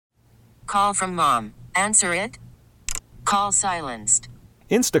Call from mom. Answer it. Call silenced.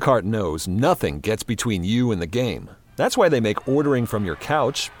 Instacart knows nothing gets between you and the game. That's why they make ordering from your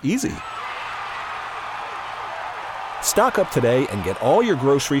couch easy. Stock up today and get all your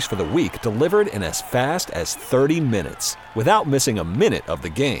groceries for the week delivered in as fast as 30 minutes without missing a minute of the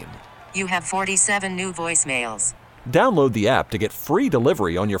game. You have 47 new voicemails. Download the app to get free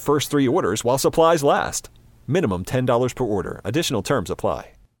delivery on your first 3 orders while supplies last. Minimum $10 per order. Additional terms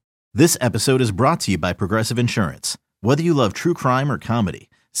apply. This episode is brought to you by Progressive Insurance. Whether you love true crime or comedy,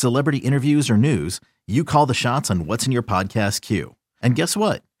 celebrity interviews or news, you call the shots on what's in your podcast queue. And guess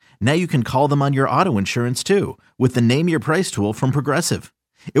what? Now you can call them on your auto insurance too with the Name Your Price tool from Progressive.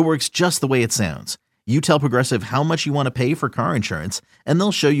 It works just the way it sounds. You tell Progressive how much you want to pay for car insurance, and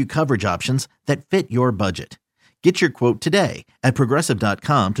they'll show you coverage options that fit your budget. Get your quote today at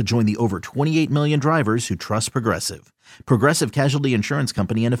Progressive.com to join the over 28 million drivers who trust Progressive. Progressive Casualty Insurance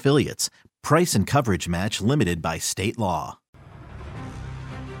Company and Affiliates. Price and coverage match limited by state law.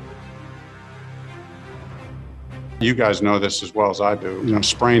 You guys know this as well as I do.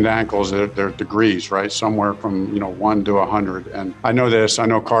 Sprained ankles, they're degrees, right? Somewhere from, 1 to 100. And I know this. I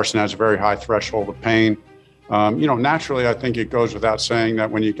know Carson has a very high threshold of pain. Naturally, I think it goes without saying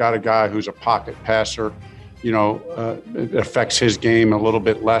that when you got a guy who's a pocket passer, it affects his game a little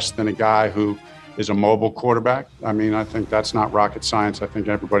bit less than a guy who is a mobile quarterback. I mean, I think that's not rocket science. I think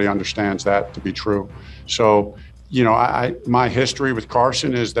everybody understands that to be true. So, my history with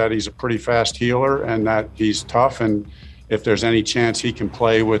Carson is that he's a pretty fast healer and that he's tough. And if there's any chance he can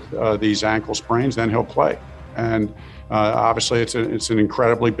play with these ankle sprains, then he'll play. And obviously, it's an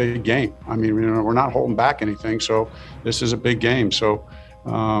incredibly big game. I mean, we're not holding back anything. So this is a big game. So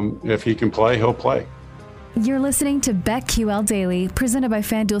if he can play, he'll play. You're listening to BetQL Daily, presented by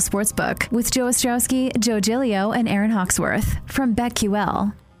FanDuel Sportsbook, with Joe Ostrowski, Joe Giglio, and Aaron Hawksworth from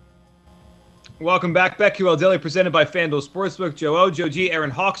BetQL. Welcome back. BetQL Daily, presented by FanDuel Sportsbook. Joe O, Joe G,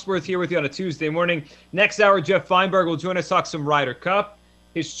 Aaron Hawksworth here with you on a Tuesday morning. Next hour, Jeff Feinberg will join us, talk some Ryder Cup.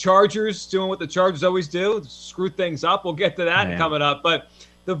 His Chargers doing what the Chargers always do, screw things up. We'll get to that coming up. But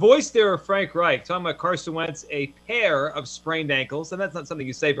the voice there of Frank Reich, talking about Carson Wentz, a pair of sprained ankles. And that's not something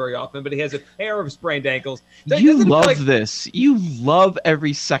you say very often, but he has a pair of sprained ankles. You love this. You love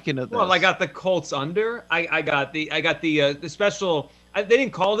every second of this. Well, I got the Colts under. I got the special. They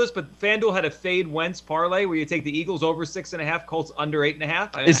didn't call this, but FanDuel had a fade Wentz parlay where you take the Eagles over 6.5, Colts under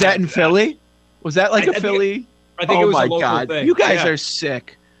 8.5. Is that in Philly? Was that like a Philly? I think it was a local thing. You guys are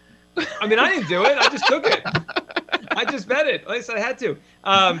sick. I mean, I didn't do it. I just took it. I just bet it. At least I had to.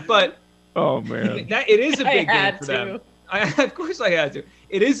 But oh man, it is a big game for them. Of course, I had to.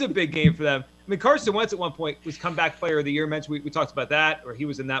 It is a big game for them. I mean, Carson Wentz at one point was comeback player of the year. Mentioned we talked about that, or he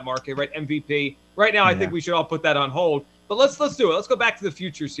was in that market, right? MVP. Right now, I think we should all put that on hold. But let's do it. Let's go back to the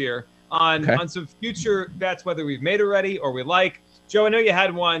futures here on some future bets, whether we've made already or we like. Joe, I know you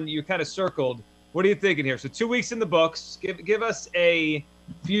had one you kind of circled. What are you thinking here? So 2 weeks in the books. Give us a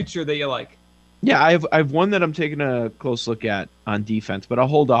future that you like. Yeah, I've one that I'm taking a close look at on defense, but I'll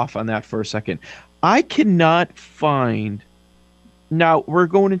hold off on that for a second. I cannot find. Now we're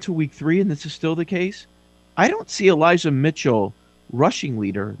going into week 3, and this is still the case. I don't see Elijah Mitchell, rushing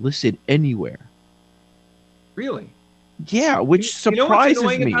leader, listed anywhere. Really? Yeah, which surprises me. You know what's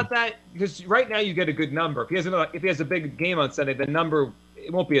annoying me about that? Because right now you get a good number. If he has a big game on Sunday, the number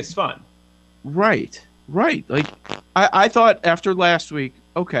it won't be as fun. Right. Like I thought after last week,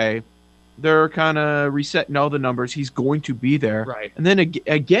 okay, they're kind of resetting all the numbers. He's going to be there. Right. And then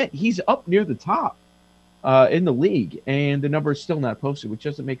again, he's up near the top in the league, and the number is still not posted, which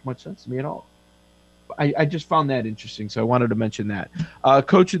doesn't make much sense to me at all. I just found that interesting, so I wanted to mention that.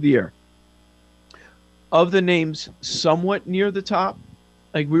 Coach of the year. Of the names somewhat near the top,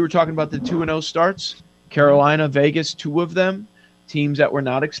 like we were talking about the 2-0 starts, Carolina, Vegas, 2 of them, teams that were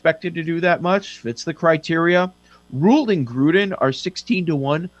not expected to do that much, fits the criteria. Rule and Gruden are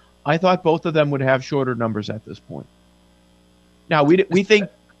 16-1. I thought both of them would have shorter numbers at this point. Now, we think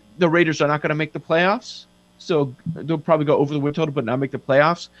the Raiders are not going to make the playoffs, so they'll probably go over the win total but not make the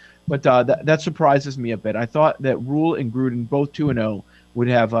playoffs. But that surprises me a bit. I thought that Rule and Gruden, both 2-0, would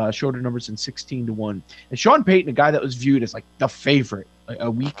have shorter numbers than 16-1. And Sean Payton, a guy that was viewed as like the favorite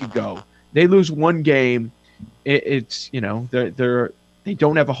a week ago, they lose one game. It's they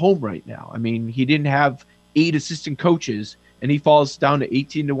don't have a home right now. I mean, he didn't have 8 assistant coaches, and he falls down to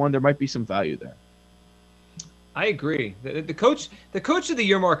 18-1. There might be some value there. I agree. The coach of the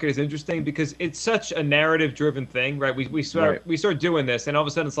year market is interesting because it's such a narrative driven thing, right? We start doing this, and all of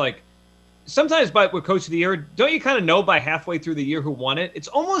a sudden it's like, sometimes with coach of the year, don't you kind of know by halfway through the year who won it? It's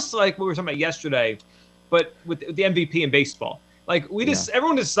almost like what we were talking about yesterday, but with the MVP in baseball. Like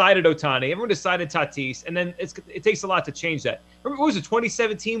everyone decided Ohtani, everyone decided Tatis, and then it takes a lot to change that. Remember, what was it?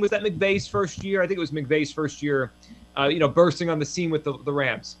 2017 was that McVay's first year? I think it was McVay's first year. Bursting on the scene with the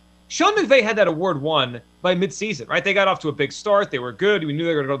Rams. Sean McVay had that award won by midseason, right? They got off to a big start. They were good. We knew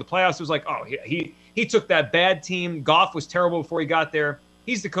they were going to go to the playoffs. It was like, oh, he took that bad team. Goff was terrible before he got there.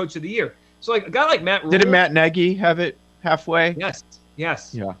 He's the coach of the year. So like a guy like Matt Rule. Didn't Matt Nagy have it halfway? Yes. Yeah.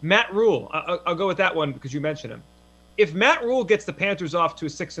 Matt Rule. I'll go with that one because you mentioned him. If Matt Rule gets the Panthers off to a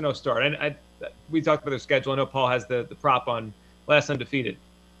 6-0 start, and we talked about their schedule. I know Paul has the prop on last undefeated.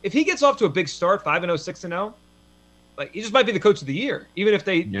 If he gets off to a big start, 5-0, 6-0, like he just might be the coach of the year. Even if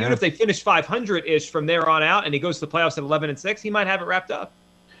they finish 500-ish from there on out, and he goes to the playoffs at 11-6, he might have it wrapped up.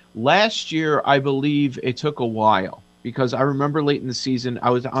 Last year, I believe it took a while because I remember late in the season I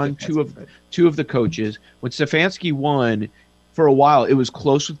was on two of the coaches when Stefanski won. For a while, it was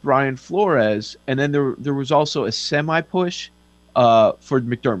close with Brian Flores, and then there was also a semi-push for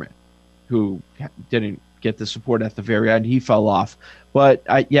McDermott, who didn't get the support at the very end. He fell off. But,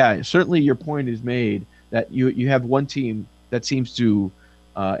 certainly your point is made that you have one team that seems to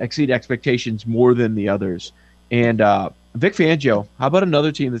exceed expectations more than the others. And Vic Fangio, how about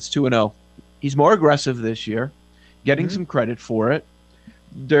another team that's 2-0? He's more aggressive this year, getting some credit for it.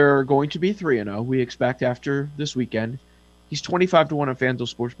 They're going to be 3-0, we expect, after this weekend. He's 25-1 on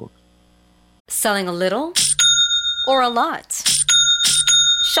FanDuel Sportsbook. Selling a little or a lot?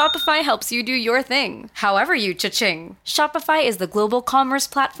 Shopify helps you do your thing, however you cha-ching. Shopify is the global commerce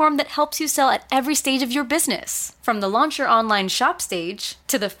platform that helps you sell at every stage of your business. From the launch your online shop stage,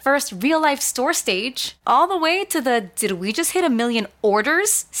 to the first real-life store stage, all the way to the did we just hit 1 million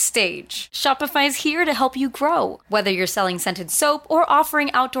orders stage. Shopify's here to help you grow. Whether you're selling scented soap or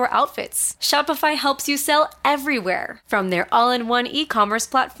offering outdoor outfits, Shopify helps you sell everywhere. From their all-in-one e-commerce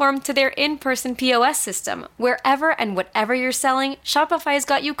platform to their in-person POS system, wherever and whatever you're selling, Shopify's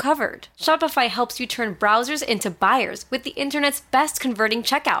got you covered. Shopify helps you turn browsers into buyers with the internet's best converting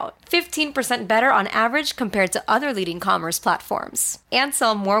checkout. 15% better on average compared to other leading commerce platforms. And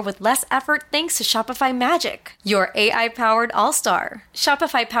sell more with less effort thanks to Shopify Magic, your AI-powered all-star.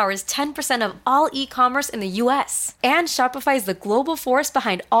 Shopify powers 10% of all e-commerce in the U.S. And Shopify is the global force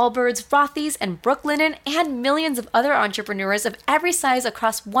behind Allbirds, Rothy's, and Brooklinen, and millions of other entrepreneurs of every size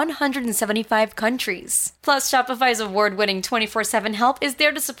across 175 countries. Plus, Shopify's award-winning 24/7 help is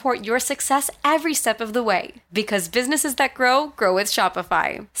there to support your success every step of the way. Because businesses that grow with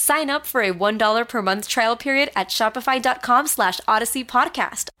Shopify. Sign up for a $1 per month trial period at shopify.com/Odyssey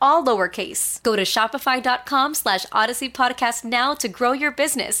Podcast, all lowercase. Go to shopify.com/Odyssey Podcast now to grow your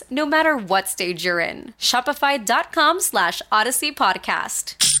business, no matter what stage you're in. Shopify.com/Odyssey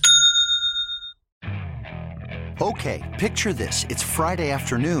Podcast. Okay, picture this. It's Friday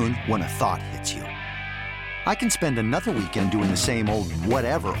afternoon when a thought hits you. I can spend another weekend doing the same old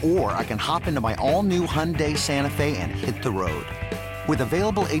whatever, or I can hop into my all-new Hyundai Santa Fe and hit the road. With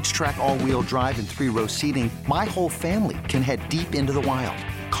available H-Track all-wheel drive and 3-row seating, my whole family can head deep into the wild.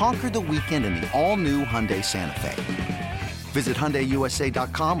 Conquer the weekend in the all-new Hyundai Santa Fe. Visit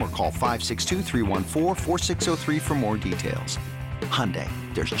HyundaiUSA.com or call 562-314-4603 for more details. Hyundai,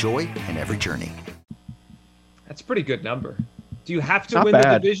 there's joy in every journey. That's a pretty good number. Do you have to win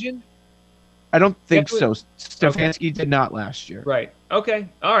the division? I don't think so. Stefanski did not last year. Right. Okay.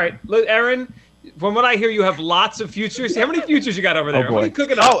 All right. Look, Aaron, from what I hear, you have lots of futures. How many futures you got over there? Oh, boy. What are you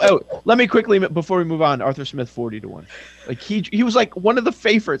cooking up? Let me quickly, before we move on, Arthur Smith 40-1. Like he was like one of the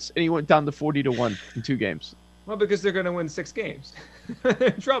favorites, and he went down to 40-1 in 2 games. Well, because they're going to win 6 games. They're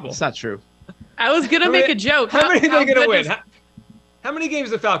in trouble. It's not true. I was going to make a joke. How many are they going to win? How many games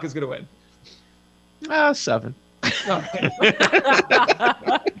are the Falcons going to win? 7.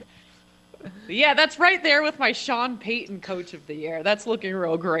 Yeah, that's right there with my Sean Payton Coach of the Year. That's looking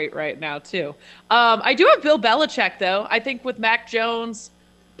real great right now, too. I do have Bill Belichick, though. I think with Mac Jones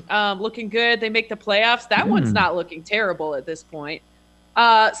looking good, they make the playoffs. That one's not looking terrible at this point.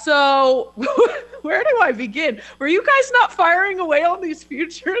 So where do I begin? Were you guys not firing away on these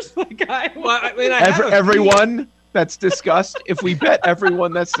futures? Everyone that's discussed. If we bet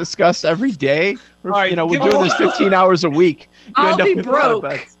everyone that's discussed every day, we're doing this 15 hours a week. I'll be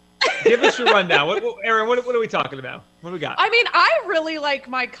broke. Give us your rundown. Aaron, what are we talking about? What do we got? I mean, I really like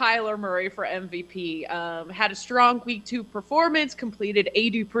my Kyler Murray for MVP. Had a strong week 2 performance, completed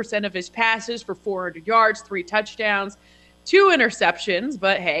 80% of his passes for 400 yards, 3 touchdowns, 2 interceptions.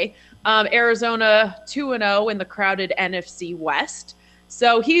 But hey, Arizona 2-0 in the crowded NFC West.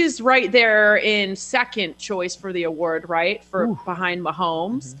 So he's right there in second choice for the award, right? Behind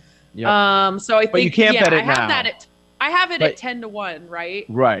Mahomes. Mm-hmm. Yep. So I think but you can't bet it now. I have it at 10-1, right?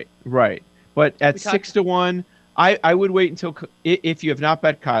 Right. But at 6-1, I would wait until if you have not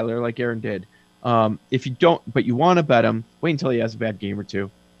bet Kyler like Aaron did. If you don't, but you want to bet him, wait until he has a bad game or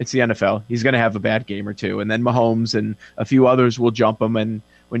two. It's the NFL. He's going to have a bad game or two, and then Mahomes and a few others will jump him. And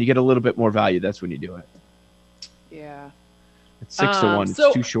when you get a little bit more value, that's when you do it. Yeah. It's 6-1.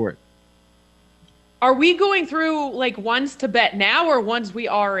 It's too short. Are we going through like ones to bet now or ones we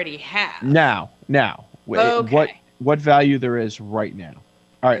already have? Now. Okay. What value there is right now?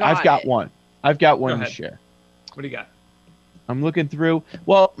 All right, I've got one to share. What do you got? I'm looking through.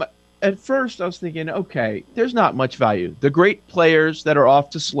 Well, at first I was thinking, okay, there's not much value. The great players that are off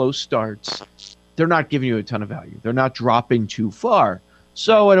to slow starts, they're not giving you a ton of value. They're not dropping too far.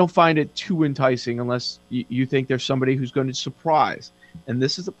 So I don't find it too enticing unless you think there's somebody who's going to surprise. And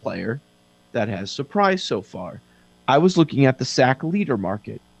this is a player that has surprised so far. I was looking at the sack leader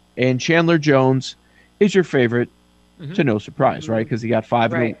market, and Chandler Jones is your favorite to no surprise, right? Because he got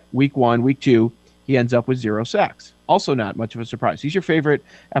 5 in week 1, week 2. He ends up with 0 sacks. Also not much of a surprise. He's your favorite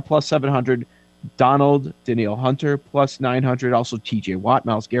at plus 700. Donald, Danielle Hunter, plus 900. Also TJ Watt,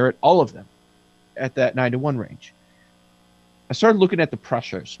 Myles Garrett, all of them at that 9-1 range. I started looking at the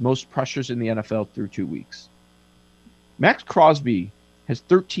pressures, most pressures in the NFL through 2 weeks. Max Crosby has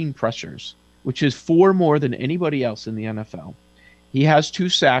 13 pressures, which is 4 more than anybody else in the NFL. He has 2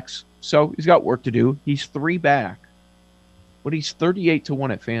 sacks, so he's got work to do. He's 3 back, but he's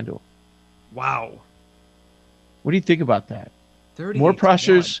 38-1 at FanDuel. Wow. What do you think about that? More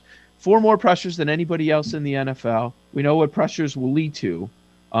pressures, 4 more pressures than anybody else in the NFL. We know what pressures will lead to.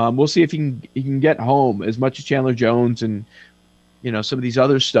 We'll see if he can get home as much as Chandler Jones and some of these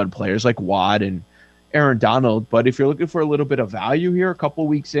other stud players like Watt and Aaron Donald. But if you're looking for a little bit of value here, a couple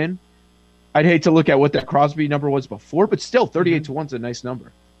weeks in, I'd hate to look at what that Crosby number was before, but still 38-1 is a nice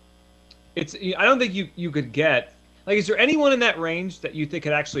number. I don't think you could get. Like, is there anyone in that range that you think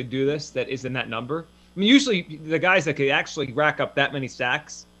could actually do this that is in that number? I mean, usually the guys that could actually rack up that many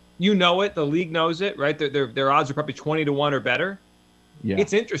sacks, the league knows it, right? Their odds are probably 20-1 or better. Yeah.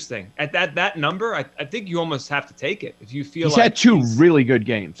 It's interesting. At that number, I think you almost have to take it if you feel he's had 2 really good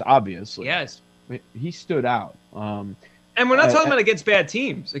games, obviously. Yes. He stood out. And we're not talking about against bad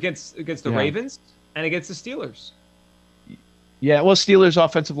teams, against the Ravens and against the Steelers. Yeah, well, Steelers'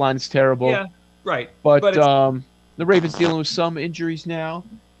 offensive line is terrible. Yeah, right. But the Ravens dealing with some injuries now.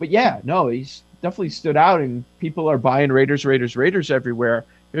 But he's definitely stood out, and people are buying Raiders everywhere.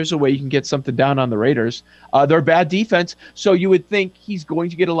 Here's a way you can get something down on the Raiders. They're a bad defense, so you would think he's going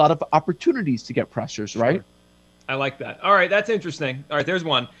to get a lot of opportunities to get pressures, right? Sure. I like that. All right, that's interesting. All right, there's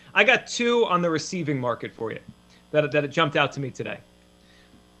one. I got 2 on the receiving market for you that it jumped out to me today.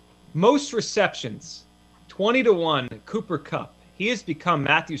 Most receptions, 20-1, Cooper Kupp. He has become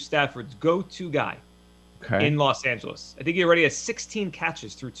Matthew Stafford's go-to guy in Los Angeles. I think he already has 16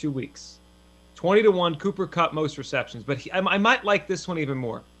 catches through 2 weeks. 20-1, Cooper Kupp, most receptions. But I might like this one even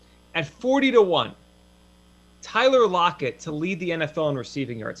more. At 40-1, Tyler Lockett to lead the NFL in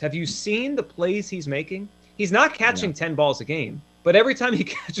receiving yards. Have you seen the plays he's making? He's not catching 10 balls a game, but every time he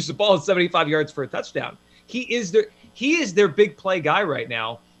catches a ball, it's 75 yards for a touchdown. He is their big play guy right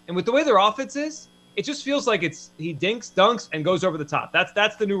now. And with the way their offense is, it just feels like he dunks, and goes over the top.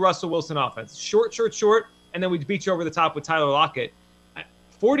 That's the new Russell Wilson offense. Short, and then we beat you over the top with Tyler Lockett.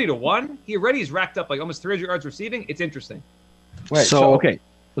 40-1, he already has racked up like almost 300 yards receiving. It's interesting. Wait, okay.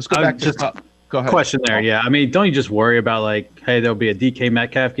 Let's go back to go ahead. Question there, yeah. I mean, don't you just worry about hey, there'll be a DK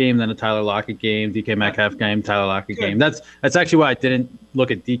Metcalf game, then a Tyler Lockett game, DK Metcalf game, Tyler Lockett game. That's actually why I didn't look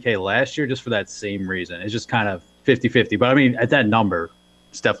at DK last year, just for that same reason. It's just kind of 50-50. But I mean, at that number,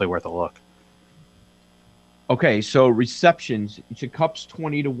 it's definitely worth a look. Okay, so receptions, it's a Kupp's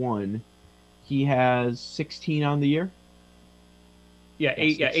 20-1. He has 16 on the year. Yeah,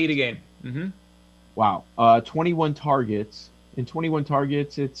 8 a game. Mm-hmm. Wow. 21 targets. In 21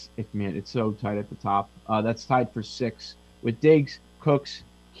 targets, it's so tight at the top. That's tied for 6 with Diggs, Cooks,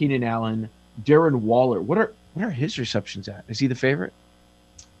 Keenan Allen, Darren Waller. What are his receptions at? Is he the favorite?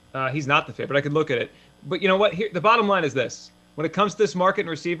 He's not the favorite. I could look at it. But you know what? Here, the bottom line is this. When it comes to this market and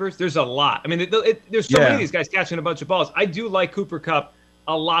receivers, there's a lot. I mean, there's so many of these guys catching a bunch of balls. I do like Cooper Kupp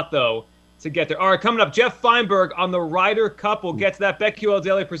a lot, though, to get there. All right, coming up, Jeff Feinberg on the Ryder Cup. We'll get to that. BetQL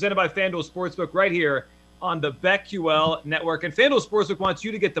Daily presented by FanDuel Sportsbook right here on the BetQL Network. And FanDuel Sportsbook wants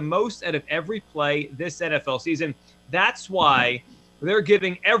you to get the most out of every play this NFL season. That's why they're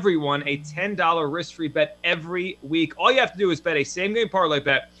giving everyone a $10 risk-free bet every week. All you have to do is bet a same-game parlay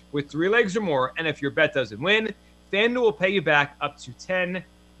bet with 3 legs or more, and if your bet doesn't win, FanDuel will pay you back up to $10.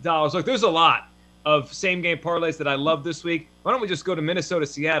 Look, there's a lot of same-game parlays that I love this week. Why don't we just go to Minnesota,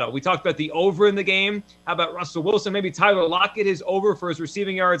 Seattle? We talked about the over in the game. How about Russell Wilson? Maybe Tyler Lockett is over for his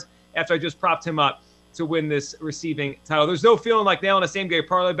receiving yards after I just propped him up. to win this receiving title. There's no feeling like nailing a same-game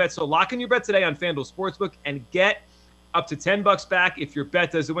parlay bet, so lock in your bet today on FanDuel Sportsbook and get up to $10 back if your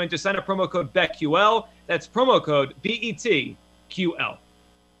bet doesn't win. Just sign up promo code BETQL. That's promo code BETQL.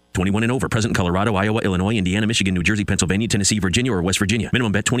 21 and over. Present in Colorado, Iowa, Illinois, Indiana, Michigan, New Jersey, Pennsylvania, Tennessee, Virginia, or West Virginia.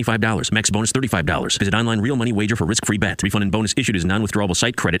 Minimum bet $25. Max bonus $35. Visit online real money wager for risk-free bet. Refund and bonus issued as non-withdrawable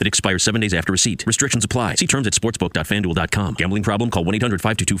site credit that expires 7 days after receipt. Restrictions apply. See terms at sportsbook.fanduel.com. Gambling problem? Call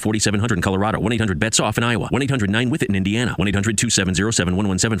 1-800-522-4700 in Colorado. 1-800-BETS-OFF in Iowa. 1-800-9-WITH-IT in Indiana.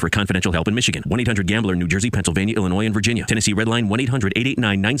 1-800-270-7117 for confidential help in Michigan. 1-800-GAMBLER in New Jersey, Pennsylvania, Illinois, and Virginia. Tennessee Redline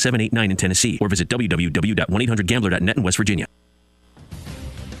 1-800-889-9789 in Tennessee. Or visit www.1800gambler.net in West Virginia.